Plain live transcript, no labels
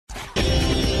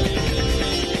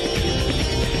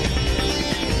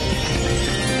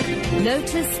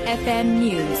Lotus FM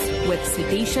News with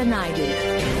SUDISHA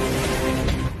Naidu.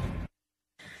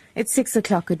 It's 6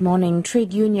 o'clock. Good morning.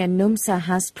 Trade union NUMSA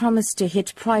has promised to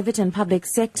hit private and public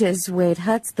sectors where it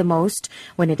hurts the most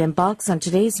when it embarks on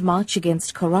today's march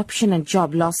against corruption and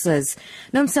job losses.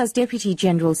 NUMSA's Deputy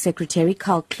General Secretary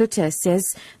Karl Klutter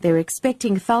says they're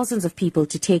expecting thousands of people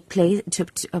to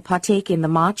partake in the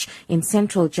march in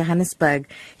central Johannesburg.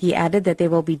 He added that they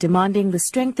will be demanding the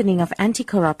strengthening of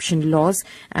anti-corruption laws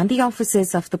and the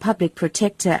offices of the Public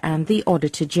Protector and the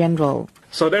Auditor General.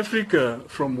 South Africa,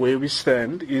 from where we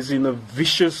stand, is in a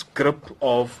vicious grip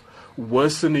of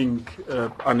worsening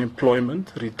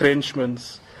unemployment,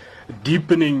 retrenchments,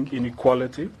 deepening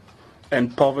inequality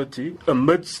and poverty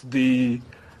amidst the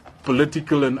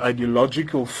political and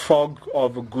ideological fog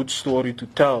of a good story to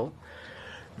tell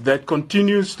that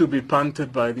continues to be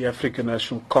punted by the African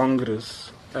National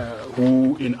Congress,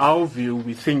 who, in our view,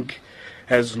 we think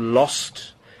has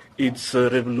lost its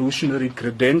revolutionary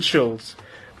credentials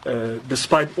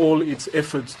despite all its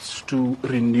efforts to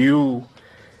renew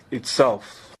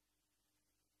itself.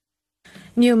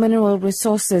 New Mineral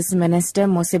Resources Minister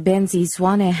Mosebenzi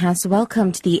Zwane has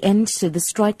welcomed the end to the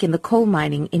strike in the coal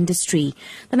mining industry.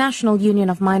 The National Union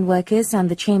of Mine Workers and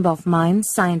the Chamber of Mines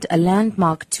signed a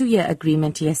landmark 2-year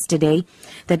agreement yesterday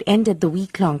that ended the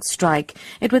week-long strike.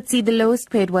 It would see the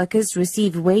lowest-paid workers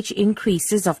receive wage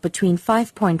increases of between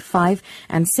 5.5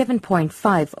 and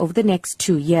 7.5 over the next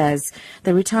 2 years.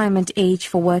 The retirement age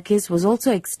for workers was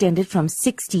also extended from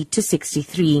 60 to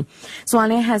 63.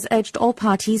 Zwane has urged all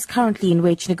parties currently in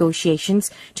wage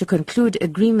negotiations to conclude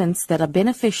agreements that are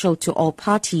beneficial to all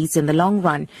parties in the long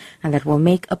run and that will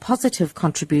make a positive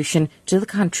contribution to the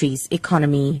country's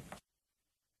economy.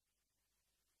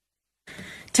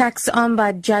 Tax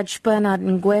Ombud Judge Bernard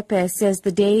Ngoepe says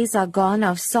the days are gone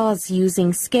of SARS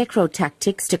using scarecrow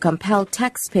tactics to compel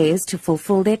taxpayers to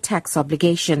fulfill their tax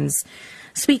obligations.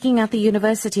 Speaking at the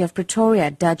University of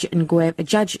Pretoria, Judge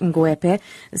Ngoepe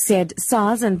said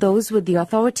SARS and those with the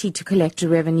authority to collect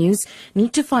revenues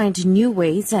need to find new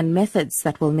ways and methods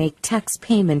that will make tax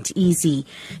payment easy.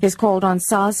 He has called on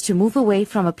SARS to move away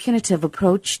from a punitive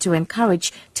approach to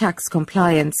encourage tax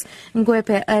compliance.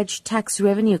 Ngoepe urged tax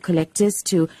revenue collectors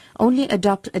to only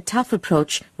adopt a tough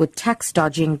approach with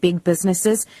tax-dodging big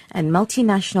businesses and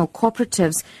multinational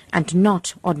cooperatives and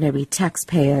not ordinary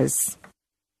taxpayers.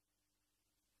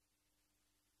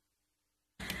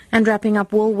 And wrapping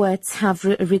up, Woolworths have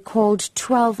recalled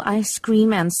 12 ice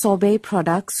cream and sorbet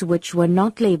products which were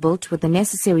not labelled with the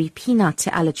necessary peanut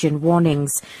allergen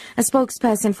warnings. A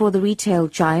spokesperson for the retail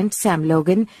giant, Sam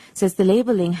Logan, says the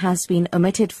labelling has been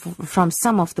omitted from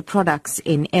some of the products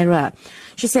in error.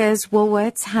 She says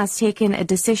Woolworths has taken a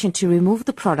decision to remove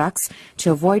the products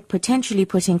to avoid potentially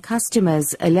putting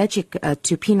customers allergic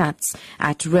to peanuts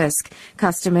at risk.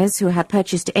 Customers who had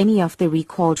purchased any of the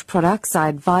recalled products are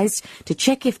advised to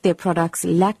check if their products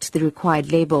lacked the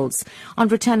required labels. On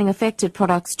returning affected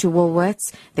products to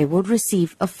Woolworths, they would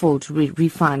receive a full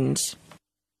refund.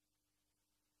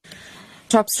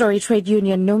 Top story: trade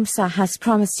union NUMSA has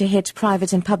promised to hit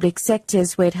private and public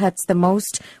sectors where it hurts the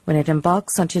most when it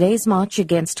embarks on today's march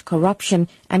against corruption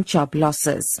and job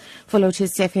losses. For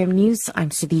Lotus FM News,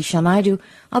 I'm SUDISHA Naidu.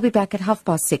 I'll be back at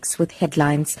 6:30 with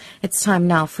headlines. It's time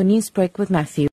now for Newsbreak with Matthew.